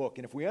theme of the book.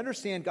 And if we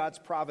understand God's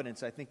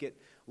providence, I think it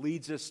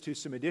leads us to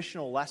some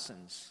additional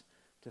lessons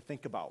to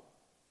think about.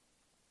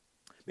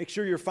 Make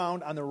sure you're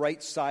found on the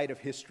right side of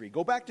history.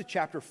 Go back to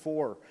chapter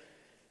 4.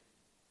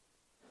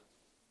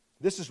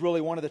 This is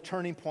really one of the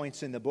turning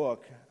points in the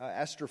book.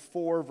 Esther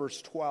 4,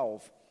 verse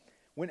 12.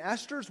 When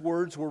Esther's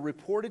words were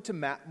reported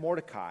to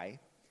Mordecai,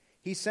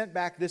 he sent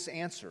back this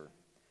answer: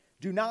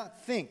 "Do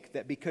not think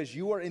that because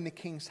you are in the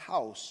king's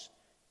house,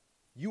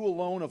 you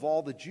alone of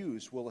all the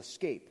Jews will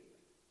escape.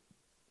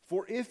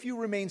 For if you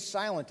remain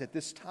silent at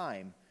this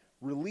time,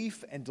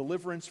 relief and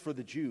deliverance for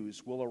the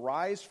Jews will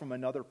arise from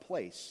another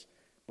place,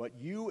 but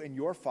you and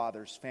your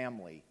father's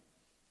family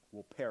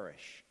will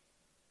perish."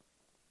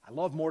 I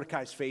love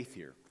Mordecai's faith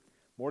here.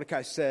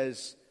 Mordecai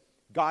says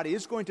God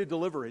is going to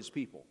deliver his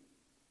people.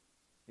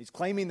 He's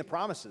claiming the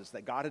promises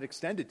that God had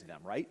extended to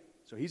them, right?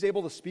 So he's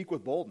able to speak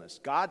with boldness.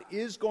 God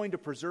is going to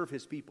preserve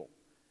his people.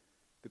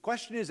 The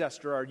question is,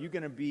 Esther, are you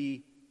going to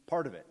be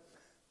part of it?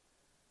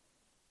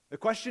 The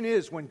question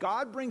is, when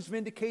God brings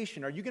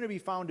vindication, are you going to be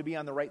found to be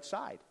on the right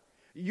side?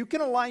 You can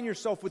align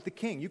yourself with the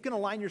king. You can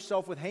align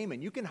yourself with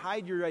Haman. You can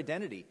hide your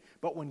identity.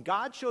 But when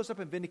God shows up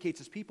and vindicates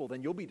his people,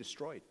 then you'll be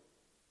destroyed.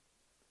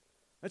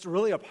 That's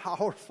really a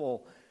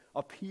powerful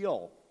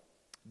appeal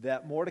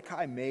that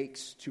Mordecai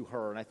makes to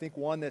her. And I think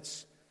one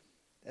that's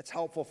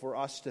helpful for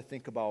us to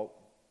think about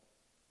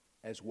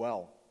as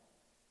well.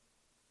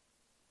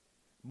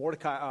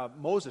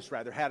 Moses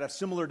had a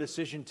similar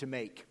decision to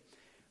make.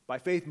 By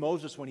faith,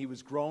 Moses, when he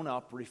was grown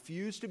up,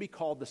 refused to be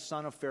called the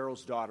son of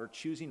Pharaoh's daughter,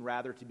 choosing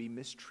rather to be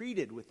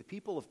mistreated with the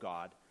people of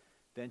God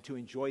than to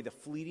enjoy the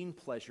fleeting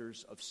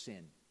pleasures of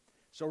sin.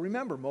 So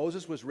remember,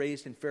 Moses was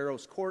raised in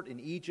Pharaoh's court in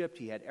Egypt.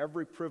 He had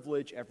every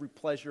privilege, every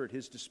pleasure at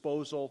his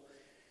disposal.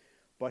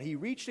 But he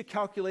reached a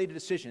calculated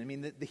decision. I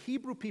mean, the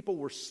Hebrew people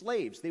were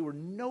slaves. They were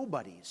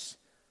nobodies.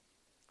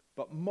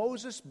 But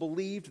Moses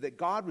believed that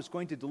God was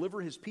going to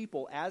deliver his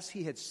people as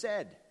he had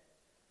said.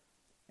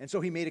 And so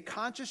he made a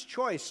conscious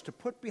choice to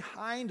put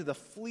behind the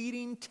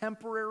fleeting,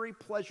 temporary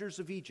pleasures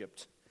of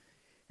Egypt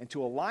and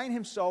to align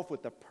himself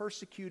with the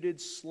persecuted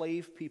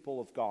slave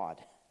people of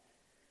God.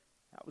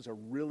 That was a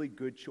really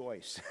good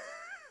choice.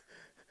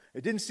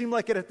 It didn't seem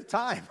like it at the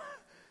time.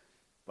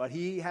 But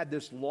he had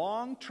this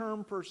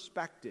long-term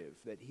perspective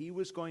that he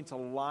was going to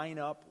line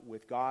up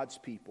with God's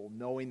people,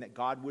 knowing that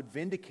God would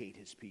vindicate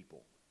his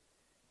people.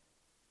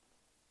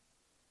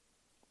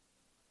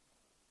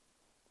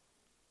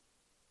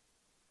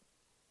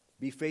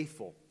 Be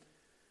faithful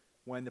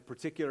with the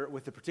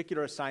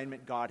particular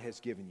assignment God has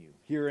given you.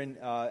 Here in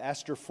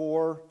Esther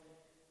 4,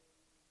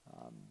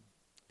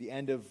 The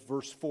end of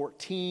verse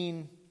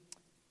 14,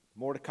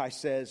 Mordecai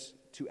says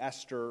to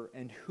Esther,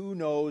 "And who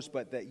knows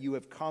but that you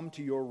have come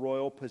to your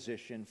royal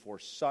position for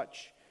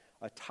such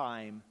a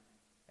time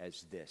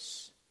as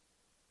this."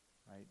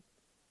 Right?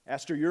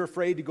 Esther, you're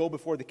afraid to go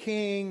before the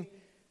king.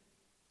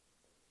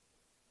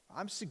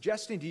 I'm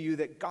suggesting to you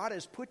that God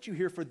has put you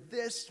here for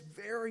this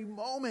very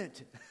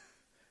moment.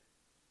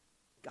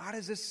 God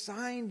has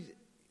assigned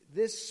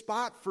this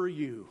spot for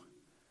you.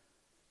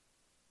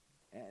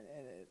 And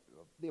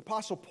the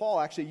Apostle Paul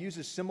actually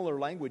uses similar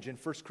language in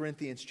 1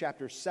 Corinthians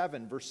chapter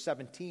 7, verse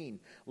 17.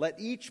 Let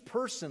each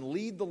person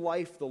lead the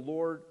life the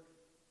Lord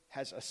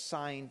has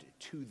assigned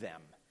to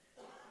them.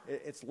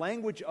 It's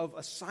language of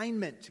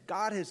assignment.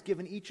 God has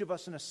given each of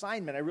us an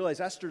assignment. I realize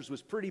Esther's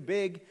was pretty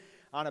big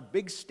on a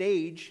big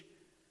stage,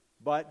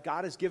 but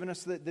God has given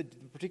us the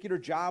particular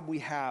job we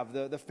have,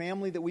 the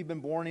family that we've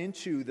been born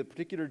into, the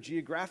particular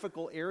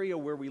geographical area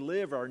where we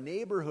live, our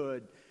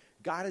neighborhood.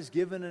 God has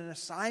given an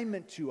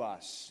assignment to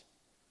us.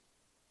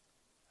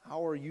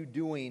 How are you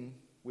doing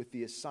with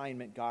the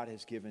assignment God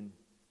has given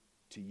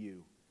to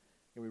you?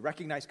 And we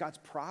recognize God's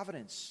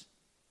providence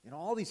in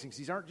all these things.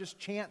 These aren't just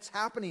chance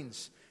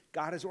happenings.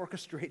 God has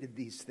orchestrated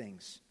these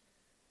things.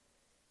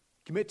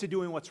 Commit to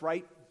doing what's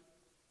right,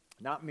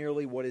 not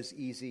merely what is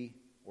easy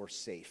or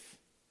safe.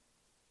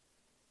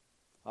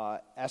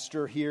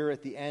 Esther here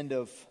at the end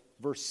of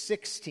verse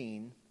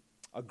 16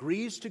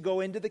 agrees to go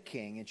into the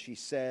king, and she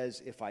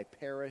says, "If I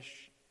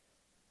perish,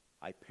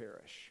 I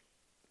perish."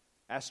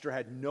 Esther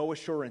had no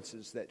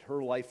assurances that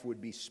her life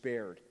would be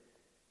spared.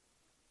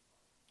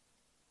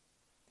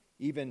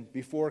 Even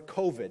before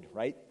COVID,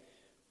 right?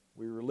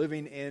 We were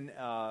living in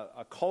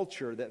a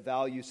culture that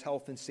values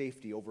health and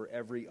safety over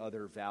every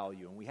other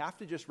value. And we have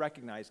to just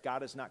recognize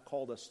God has not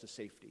called us to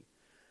safety.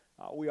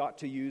 We ought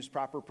to use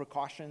proper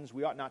precautions.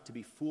 We ought not to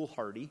be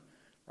foolhardy,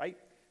 right?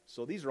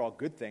 So these are all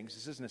good things.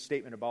 This isn't a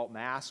statement about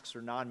masks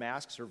or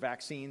non-masks or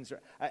vaccines.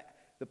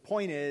 The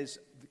point is,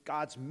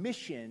 God's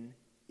mission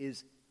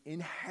is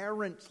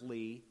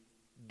inherently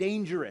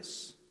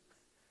dangerous.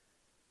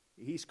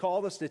 He's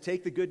called us to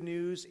take the good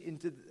news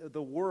into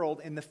the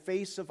world in the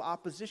face of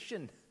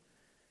opposition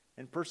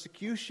and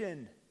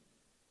persecution.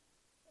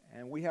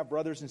 And we have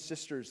brothers and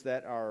sisters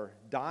that are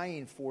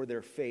dying for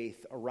their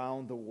faith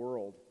around the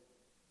world.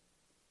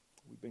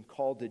 We've been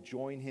called to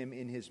join him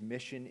in his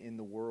mission in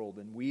the world.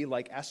 And we,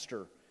 like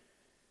Esther,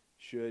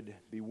 should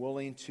be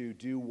willing to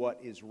do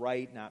what is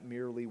right, not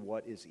merely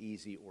what is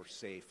easy or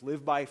safe.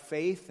 Live by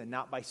faith and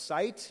not by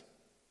sight.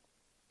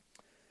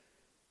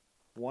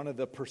 One of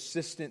the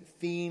persistent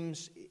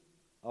themes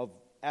of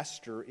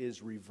Esther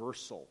is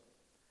reversal.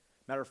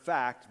 Matter of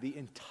fact, the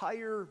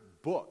entire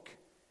book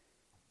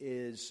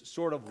is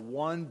sort of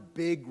one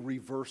big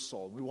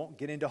reversal. We won't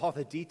get into all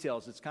the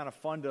details. It's kind of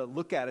fun to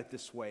look at it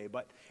this way.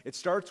 But it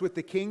starts with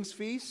the king's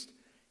feast,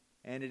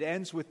 and it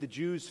ends with the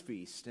Jews'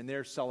 feast and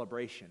their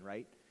celebration,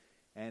 right?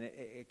 And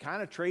it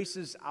kind of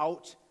traces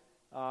out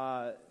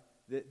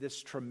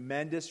this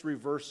tremendous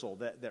reversal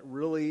that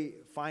really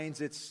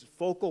finds its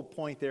focal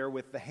point there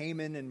with the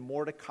Haman and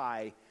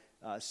Mordecai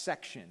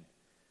section.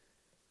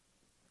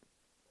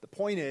 The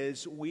point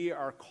is, we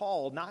are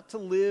called not to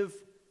live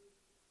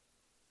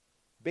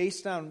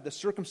based on the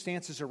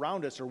circumstances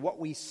around us or what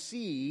we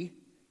see,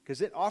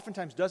 because it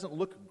oftentimes doesn't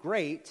look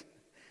great.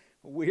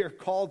 We are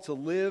called to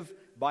live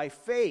by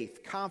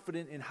faith,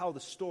 confident in how the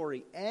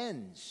story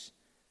ends.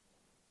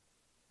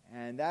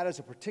 And that is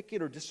a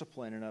particular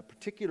discipline and a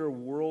particular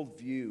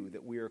worldview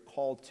that we are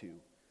called to.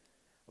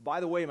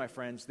 By the way, my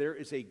friends, there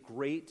is a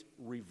great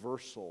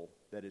reversal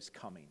that is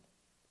coming.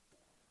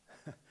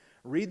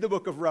 Read the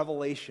book of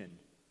Revelation.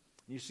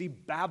 You see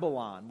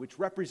Babylon, which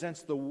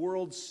represents the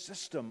world's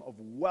system of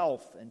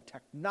wealth and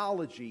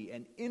technology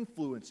and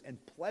influence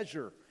and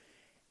pleasure,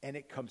 and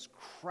it comes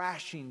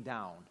crashing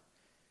down.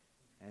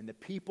 And the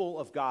people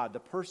of God,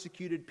 the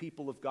persecuted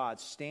people of God,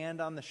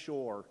 stand on the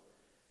shore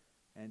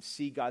and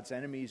see God's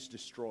enemies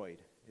destroyed.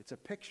 It's a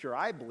picture,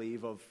 I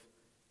believe, of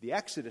the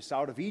Exodus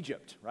out of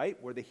Egypt, right?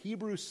 Where the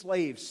Hebrew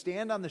slaves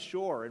stand on the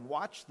shore and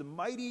watch the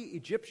mighty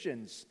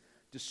Egyptians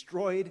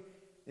destroyed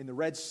in the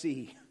Red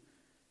Sea.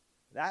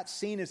 That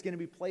scene is going to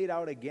be played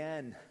out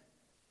again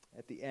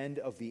at the end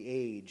of the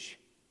age.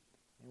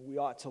 And we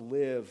ought to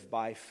live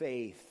by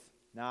faith,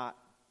 not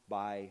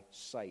by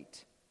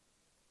sight.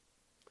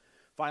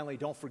 Finally,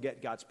 don't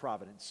forget God's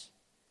providence.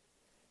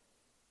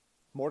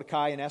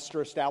 Mordecai and Esther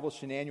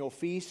established an annual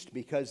feast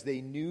because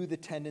they knew the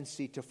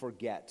tendency to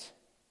forget.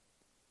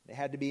 They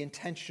had to be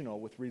intentional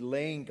with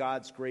relaying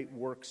God's great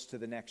works to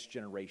the next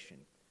generation.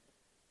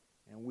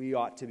 And we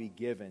ought to be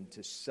given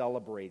to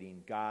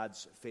celebrating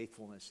God's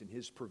faithfulness and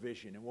his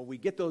provision. And when we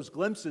get those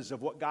glimpses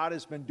of what God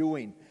has been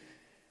doing,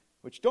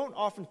 which don't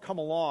often come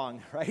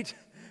along, right?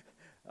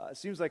 It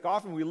seems like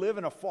often we live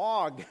in a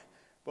fog.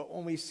 But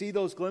when we see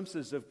those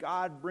glimpses of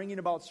God bringing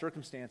about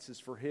circumstances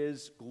for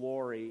his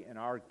glory and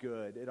our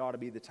good, it ought to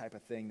be the type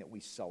of thing that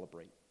we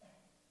celebrate.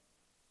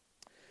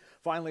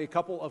 Finally, a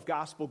couple of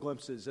gospel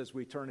glimpses as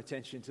we turn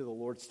attention to the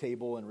Lord's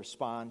table and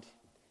respond.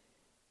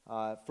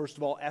 First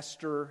of all,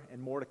 Esther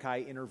and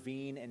Mordecai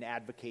intervene and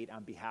advocate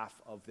on behalf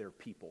of their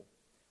people.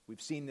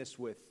 We've seen this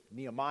with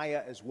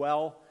Nehemiah as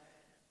well,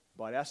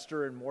 but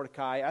Esther and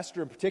Mordecai,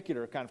 Esther in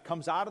particular, kind of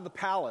comes out of the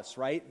palace,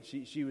 right?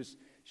 She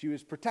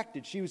was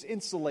protected, she was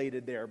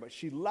insulated there, but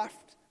she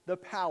left the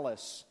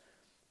palace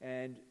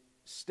and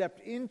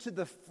stepped into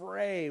the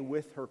fray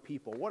with her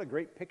people. What a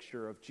great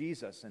picture of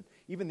Jesus and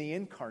even the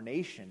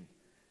incarnation,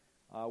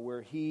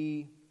 where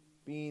he,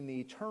 being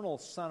the eternal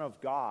Son of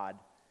God,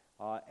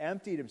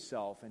 emptied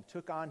himself and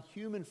took on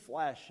human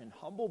flesh and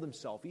humbled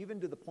himself even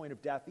to the point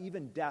of death,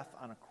 even death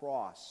on a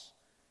cross.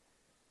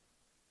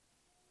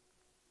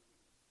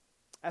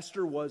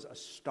 Esther was a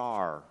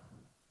star.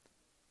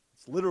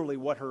 It's literally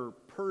what her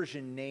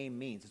Persian name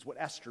means. It's what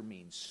Esther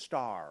means,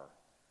 star.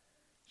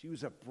 She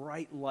was a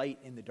bright light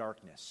in the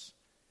darkness.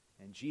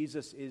 And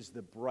Jesus is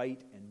the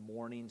bright and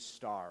morning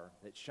star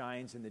that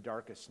shines in the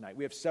darkest night.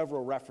 We have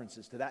several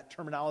references to that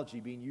terminology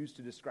being used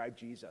to describe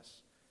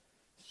Jesus.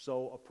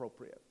 So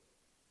appropriate.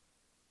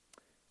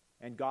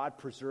 And God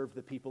preserved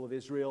the people of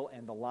Israel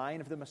and the line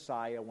of the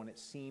Messiah when it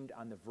seemed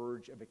on the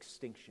verge of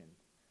extinction.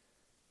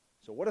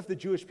 So what if the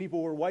Jewish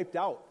people were wiped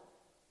out?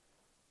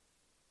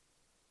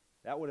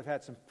 That would have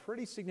had some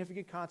pretty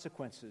significant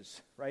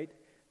consequences, right?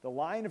 The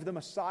line of the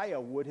Messiah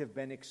would have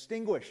been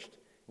extinguished.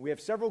 We have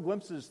several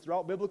glimpses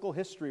throughout biblical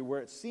history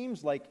where it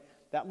seems like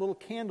that little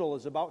candle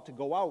is about to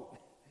go out.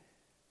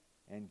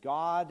 And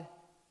God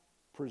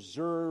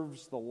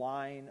preserves the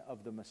line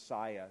of the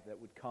Messiah that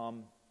would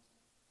come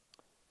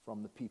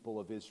from the people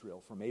of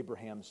Israel, from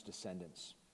Abraham's descendants.